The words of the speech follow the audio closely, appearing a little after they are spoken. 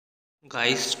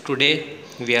Guys, today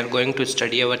we are going to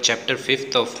study our chapter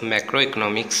 5th of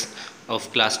macroeconomics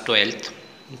of class 12th.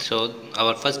 So,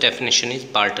 our first definition is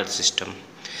barter system.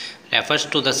 Refers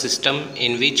to the system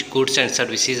in which goods and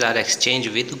services are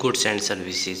exchanged with goods and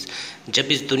services.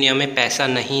 जब इस दुनिया में पैसा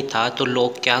नहीं था तो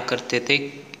लोग क्या करते थे,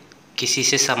 किसी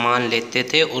से सामान लेते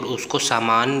थे और उसको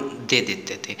सामान दे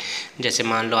देते थे। जैसे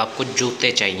मान लो आपको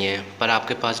जूते चाहिए पर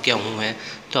आपके पास गेहूँ है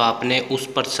तो आपने उस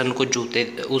पर्सन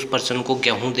को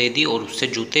गेहूँ दे दी और उससे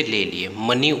जूते ले लिए।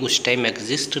 मनी उस टाइम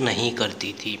एग्जिस्ट नहीं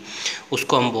करती थी,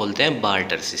 उसको हम बोलते हैं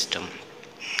बार्टर सिस्टम।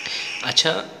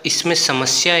 अच्छा, इसमें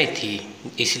समस्याएं थी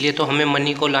इसलिए तो हमें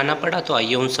मनी को लाना पड़ा। तो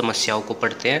आइए उन समस्याओं को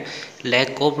पढ़ते हैं।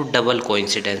 Lack of double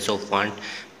coincidence of want.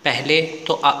 पहले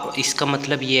तो इसका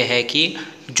मतलब ये है कि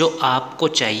जो आपको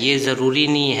चाहिए ज़रूरी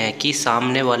नहीं है कि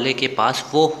सामने वाले के पास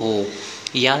वो हो,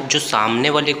 या जो सामने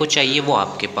वाले को चाहिए वो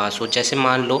आपके पास हो। जैसे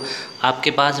मान लो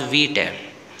आपके पास वीट है,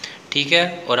 ठीक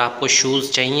है, और आपको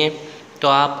शूज़ चाहिए, तो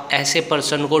आप ऐसे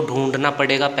पर्सन को ढूंढना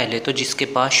पड़ेगा पहले तो जिसके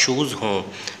पास शूज़ हों।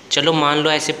 चलो मान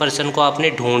लो ऐसे पर्सन को आपने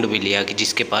ढूंढ भी लिया कि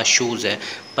जिसके पास शूज़ है,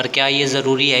 पर क्या ये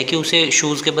ज़रूरी है कि उसे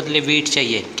शूज़ के बदले वीट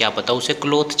चाहिए? क्या पता उसे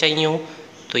क्लॉथ चाहिए हो।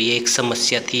 तो ये एक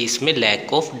समस्या थी इसमें,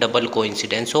 lack of double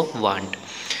coincidence of want.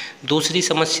 दूसरी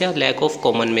समस्या, lack of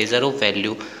common measure of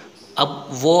value. अब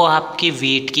वो आपकी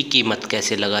वीट की कीमत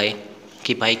कैसे लगाए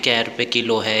कि भाई क्या रुपये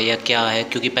किलो है या क्या है,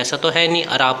 क्योंकि पैसा तो है नहीं,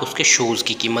 और आप उसके शूज़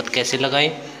की कीमत कैसे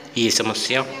लगाएं, ये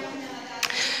समस्या।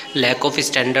 Lack of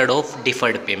standard of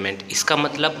deferred payment. इसका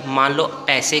मतलब मान लो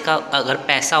पैसे का, अगर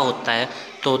पैसा होता है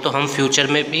तो हम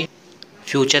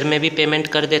फ्यूचर में भी पेमेंट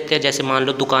कर देते हैं। जैसे मान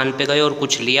लो दुकान पे गए और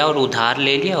कुछ लिया और उधार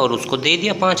ले लिया और उसको दे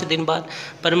दिया 5 दिन बाद।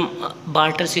 पर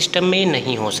बार्टर सिस्टम में ये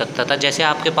नहीं हो सकता था। जैसे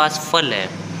आपके पास फल है,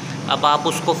 अब आप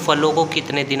उसको फलों को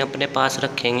कितने दिन अपने पास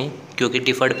रखेंगे, क्योंकि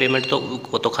डिफर्ड पेमेंट तो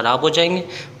वो तो ख़राब हो जाएंगे।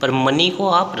 पर मनी को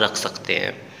आप रख सकते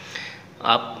हैं,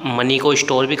 आप मनी को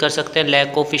स्टोर भी कर सकते हैं।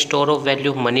 Lack of store of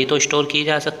value. Money तो स्टोर की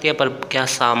जा सकती है पर क्या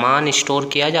सामान स्टोर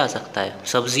किया जा सकता है?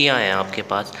 सब्जियां हैं आपके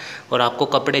पास और आपको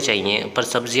कपड़े चाहिए, पर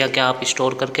सब्जियां क्या आप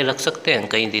स्टोर करके रख सकते हैं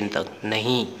कई दिन तक?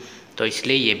 नहीं। तो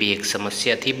इसलिए ये भी एक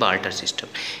समस्या थी बार्टर सिस्टम,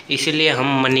 इसीलिए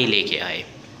हम मनी लेके आए।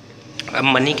 अब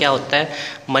मनी क्या होता है?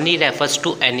 मनी रेफर्स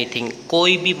टू एनीथिंग,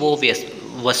 कोई भी वो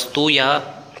वस्तु या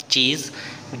चीज़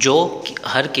जो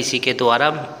हर किसी के द्वारा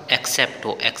एक्सेप्ट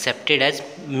हो, accepted as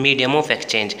medium of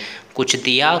exchange. कुछ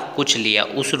दिया कुछ लिया,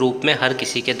 उस रूप में हर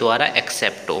किसी के द्वारा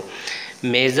एक्सेप्ट हो।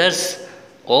 मेजर्स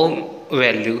ऑफ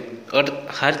वैल्यू, और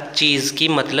हर चीज़ की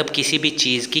मतलब किसी भी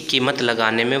चीज़ की कीमत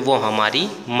लगाने में वो हमारी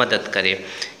मदद करे।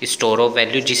 स्टोर ऑफ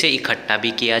वैल्यू, जिसे इकट्ठा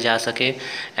भी किया जा सके।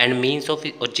 एंड मीन्स ऑफ,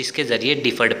 और जिसके ज़रिए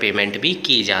डिफर्ड पेमेंट भी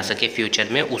की जा सके फ्यूचर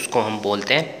में, उसको हम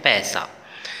बोलते हैं पैसा।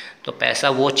 तो पैसा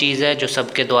वो चीज़ है जो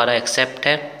सबके द्वारा एक्सेप्ट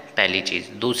है, पहली चीज़।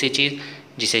 दूसरी चीज़,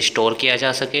 जिसे स्टोर किया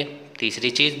जा सके। तीसरी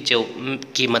चीज़, जो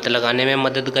कीमत लगाने में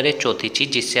मदद करे। चौथी चीज़,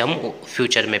 जिससे हम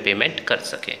फ्यूचर में पेमेंट कर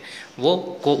सकें,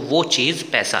 वो चीज़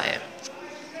पैसा है।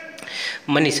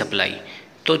 मनी सप्लाई,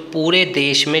 तो पूरे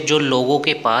देश में जो लोगों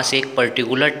के पास एक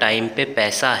पर्टिकुलर टाइम पे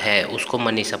पैसा है उसको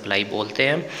मनी सप्लाई बोलते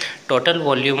हैं। Total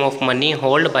volume of money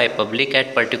hold by public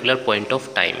at particular point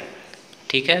of time,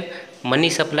 ठीक है। मनी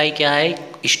सप्लाई क्या है?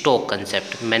 Stock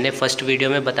concept. मैंने फर्स्ट वीडियो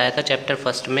में बताया था चैप्टर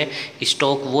फर्स्ट में,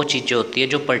 स्टॉक वो चीज़ें होती है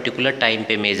जो पर्टिकुलर टाइम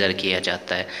पे मेज़र किया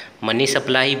जाता है। मनी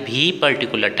सप्लाई भी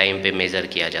पर्टिकुलर टाइम पे मेज़र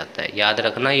किया जाता है। याद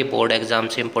रखना, ये बोर्ड एग्जाम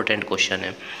से इंपॉर्टेंट क्वेश्चन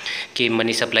है कि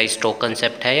मनी सप्लाई स्टॉक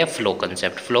कंसेप्ट है या फ्लो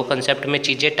कंसेप्ट। फ्लो कंसेप्ट में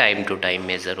चीज़ें टाइम टू टाइम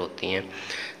मेज़र होती हैं।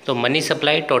 तो money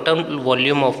supply, total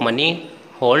volume of money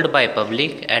hold by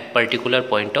public at particular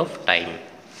point of time.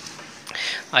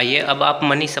 आइए अब आप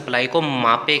मनी सप्लाई को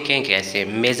मापेंगे कैसे,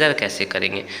 मेज़र कैसे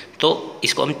करेंगे? तो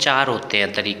इसको हम 4 होते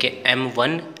हैं तरीके,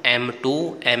 M1, M2,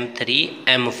 M3,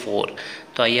 M4।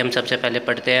 तो आइए हम सबसे पहले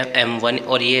पढ़ते हैं M1,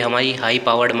 और ये हमारी हाई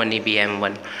पावर्ड मनी भी है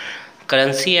M1।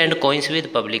 Currency and coins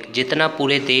with public, जितना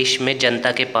पूरे देश में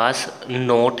जनता के पास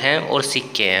नोट हैं और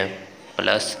सिक्के हैं,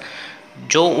 प्लस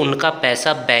जो उनका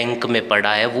पैसा बैंक में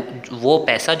पड़ा है, वो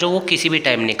पैसा जो वो किसी भी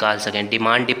टाइम निकाल सकें।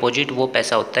 डिमांड डिपॉजिट वो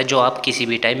पैसा होता है जो आप किसी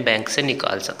भी टाइम बैंक से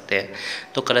निकाल सकते हैं।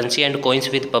 तो currency and coins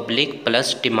with public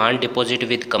plus demand deposit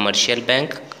with commercial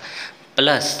bank,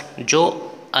 plus जो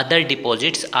अदर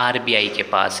डिपॉजिट्स आरबीआई के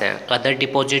पास हैं। अदर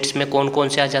डिपॉजिट्स में कौन कौन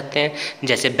से आ जाते हैं?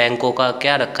 जैसे बैंकों का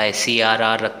क्या रखा है,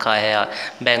 CRR रखा है,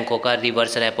 बैंकों का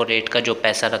रिवर्स रेपो रेट का जो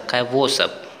पैसा रखा है, वो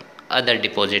सब अदर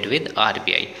डिपॉजिट विद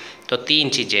आरबीआई। तो 3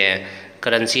 चीज़ें हैं,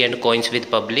 currency and coins with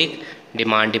public,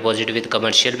 demand deposit with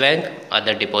commercial bank,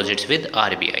 other deposits with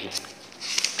RBI.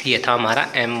 ये था हमारा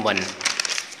M1।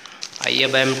 आइए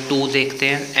अब M2 देखते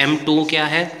हैं। M2 क्या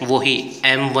है? वही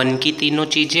M1 की तीनों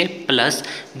चीज़ें प्लस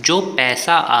जो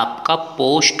पैसा आपका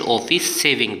पोस्ट ऑफिस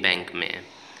सेविंग बैंक में है।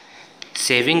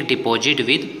 Saving deposit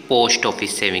with post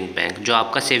office saving bank. जो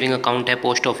आपका सेविंग अकाउंट है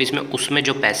पोस्ट ऑफिस में, उसमें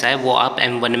जो पैसा है वो आप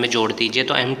M1 में जोड़ दीजिए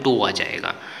तो M2 आ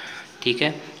जाएगा। ठीक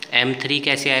है, M3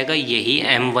 कैसे आएगा? यही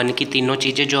M1 की तीनों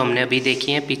चीज़ें जो हमने अभी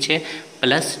देखी हैं पीछे,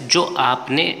 प्लस जो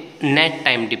आपने नेट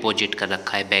टाइम डिपॉजिट कर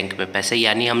रखा है बैंक में पैसे,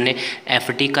 यानी हमने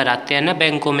FD कराते हैं ना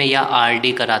बैंकों में या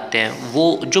RD कराते हैं,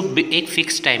 वो जो एक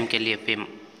फिक्स टाइम के लिए पे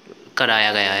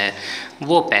कराया गया है,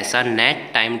 वो पैसा net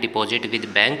time deposit with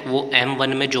bank वो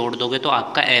M1 में जोड़ दोगे तो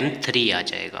आपका M3 आ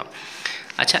जाएगा।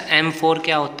 अच्छा, M4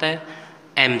 क्या होता है?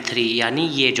 M3 यानी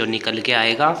ये जो निकल के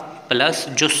आएगा प्लस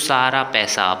जो सारा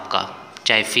पैसा आपका,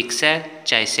 चाहे फिक्स है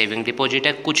चाहे सेविंग डिपॉजिट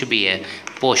है, कुछ भी है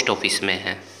पोस्ट ऑफिस में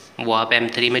है, वो आप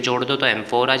M3 में जोड़ दो तो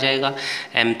M4 आ जाएगा।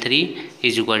 M3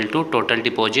 is equal to total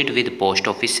deposit with post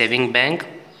office saving bank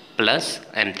plus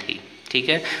M3। ठीक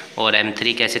है, और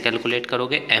M3 कैसे कैलकुलेट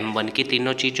करोगे? M1 की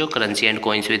तीनों चीज़ों, currency and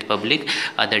coins with public,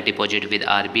 other deposit with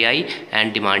RBI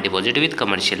and demand deposit with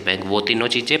commercial bank, वो तीनों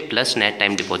चीज़ें plus net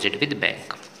time deposit with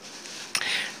bank.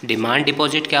 Demand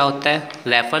deposit क्या होता है?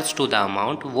 रेफर्स टू द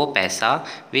अमाउंट, वो पैसा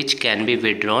which can be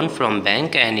withdrawn from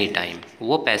bank any time,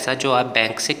 वो पैसा जो आप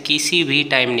बैंक से किसी भी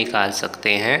टाइम निकाल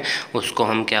सकते हैं, उसको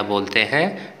हम क्या बोलते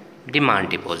हैं? Demand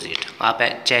deposit. आप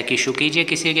चेक इशू कीजिए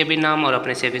किसी के भी नाम और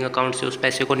अपने सेविंग अकाउंट से उस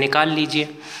पैसे को निकाल लीजिए।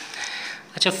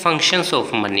 अच्छा, फंक्शंस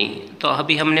ऑफ मनी, तो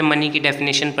अभी हमने मनी की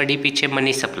डेफिनेशन पढ़ी, पीछे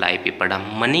मनी सप्लाई भी पढ़ा।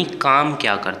 मनी काम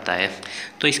क्या करता है?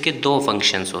 तो इसके दो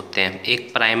फंक्शंस होते हैं,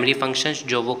 एक प्राइमरी फंक्शंस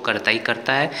जो वो करता ही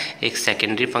करता है, एक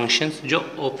सेकेंडरी फंक्शंस जो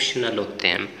ऑप्शनल होते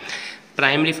हैं।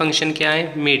 प्राइमरी फंक्शन क्या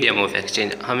है? Medium of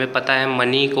exchange. हमें पता है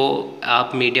मनी को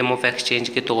आप मीडियम ऑफ एक्सचेंज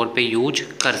के तौर पे यूज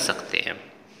कर सकते हैं।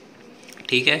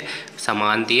 ठीक है,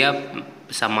 सामान दिया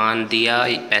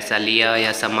पैसा लिया,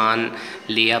 या सामान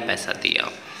लिया पैसा दिया।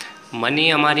 मनी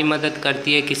हमारी मदद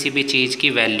करती है किसी भी चीज़ की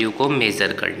वैल्यू को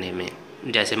मेज़र करने में।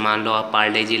 जैसे मान लो आप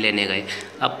पार्ले जी लेने गए,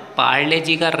 अब पार्ले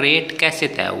जी का रेट कैसे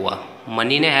तय हुआ?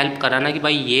 मनी ने हेल्प करा ना कि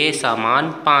भाई ये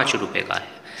सामान 5 रुपये का है,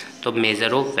 तो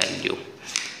measure of value.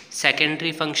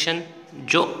 Secondary function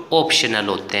जो ऑप्शनल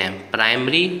होते हैं,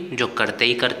 प्राइमरी जो करते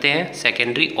ही करते हैं,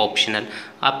 सेकेंडरी ऑप्शनल।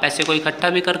 आप पैसे को इकट्ठा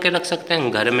भी करके रख सकते हैं,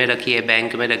 घर में रखिए,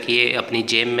 बैंक में रखिए, अपनी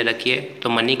जेब में रखिए, तो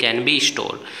money can be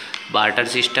store. Barter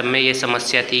system में ये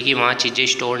समस्या थी कि वहाँ चीज़ें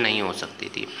स्टोर नहीं हो सकती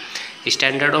थी।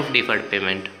 Standard of deferred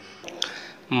payment,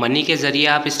 money के ज़रिए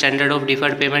आप स्टैंडर्ड ऑफ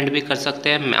डिफर्ड पेमेंट भी कर सकते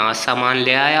हैं। मैं आज सामान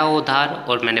ले आया उधार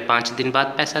और मैंने 5 दिन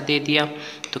बाद पैसा दे दिया,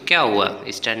 तो क्या हुआ?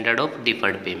 Standard of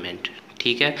deferred payment.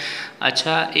 ठीक है।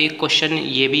 अच्छा, एक क्वेश्चन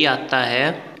ये भी आता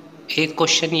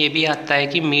है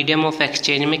कि मीडियम ऑफ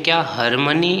एक्सचेंज में क्या हर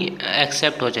मनी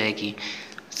एक्सेप्ट हो जाएगी?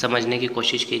 समझने की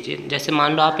कोशिश कीजिए। जैसे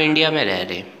मान लो आप इंडिया में रह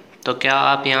रहे हैं, तो क्या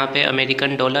आप यहाँ पे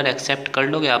अमेरिकन डॉलर एक्सेप्ट कर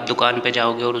लोगे? आप दुकान पे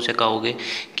जाओगे और उसे कहोगे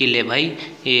कि ले भाई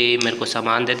ये मेरे को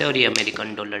सामान दे दे और ये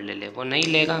अमेरिकन डॉलर ले ले, वो नहीं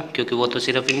लेगा, क्योंकि वो तो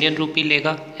सिर्फ इंडियन रुपी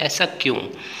लेगा। ऐसा क्यों?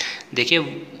 देखिए,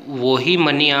 वही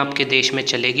मनी आपके देश में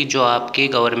चलेगी जो आपकी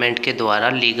गवर्नमेंट के द्वारा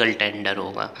लीगल टेंडर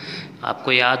होगा।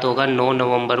 आपको याद होगा 9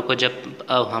 नवंबर को जब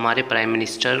हमारे प्राइम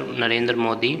मिनिस्टर नरेंद्र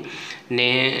मोदी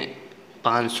ने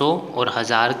 500 और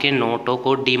 1000 के नोटों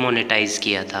को डिमोनेटाइज़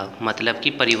किया था, मतलब कि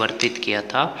परिवर्तित किया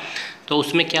था। तो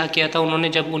उसमें क्या किया था उन्होंने?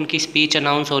 जब उनकी स्पीच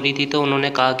अनाउंस हो रही थी तो उन्होंने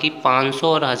कहा कि 500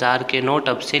 और 1000 के नोट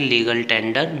अब से लीगल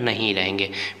टेंडर नहीं रहेंगे,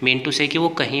 मीन टू से कि वो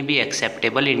कहीं भी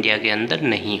एक्सेप्टेबल इंडिया के अंदर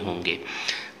नहीं होंगे।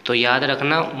 तो याद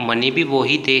रखना, मनी भी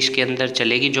वही देश के अंदर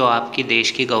चलेगी जो आपकी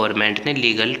देश की गवर्नमेंट ने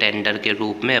लीगल टेंडर के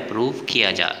रूप में अप्रूव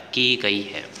की गई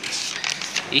है।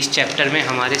 इस चैप्टर में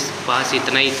हमारे पास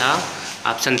इतना ही था।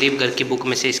 आप संदीप गर्ग की बुक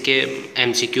में से इसके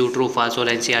MCQ, ट्रू फॉल्स और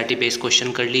NCERT बेस्ड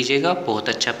क्वेश्चन कर लीजिएगा। बहुत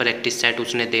अच्छा प्रैक्टिस सेट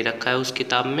उसने दे रखा है उस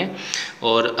किताब में।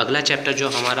 और अगला चैप्टर जो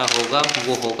हमारा होगा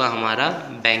वो होगा हमारा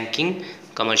banking,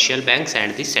 commercial banks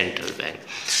and the central bank.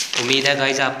 उम्मीद है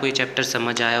गाइज आपको ये चैप्टर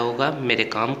समझ आया होगा। मेरे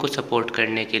काम को सपोर्ट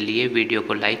करने के लिए वीडियो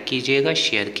को लाइक कीजिएगा,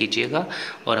 शेयर कीजिएगा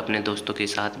और अपने दोस्तों के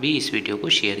साथ भी इस वीडियो को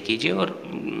शेयर कीजिए और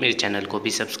मेरे चैनल को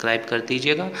भी सब्सक्राइब कर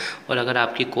दीजिएगा। और अगर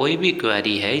आपकी कोई भी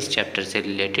क्वेरी है इस चैप्टर से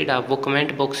रिलेटेड, आप वो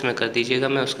कमेंट बॉक्स में कर दीजिएगा,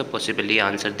 मैं उसका पॉसिबली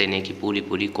आंसर देने की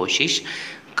पूरी कोशिश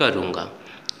करूँगा।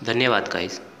 धन्यवाद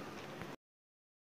गाइज।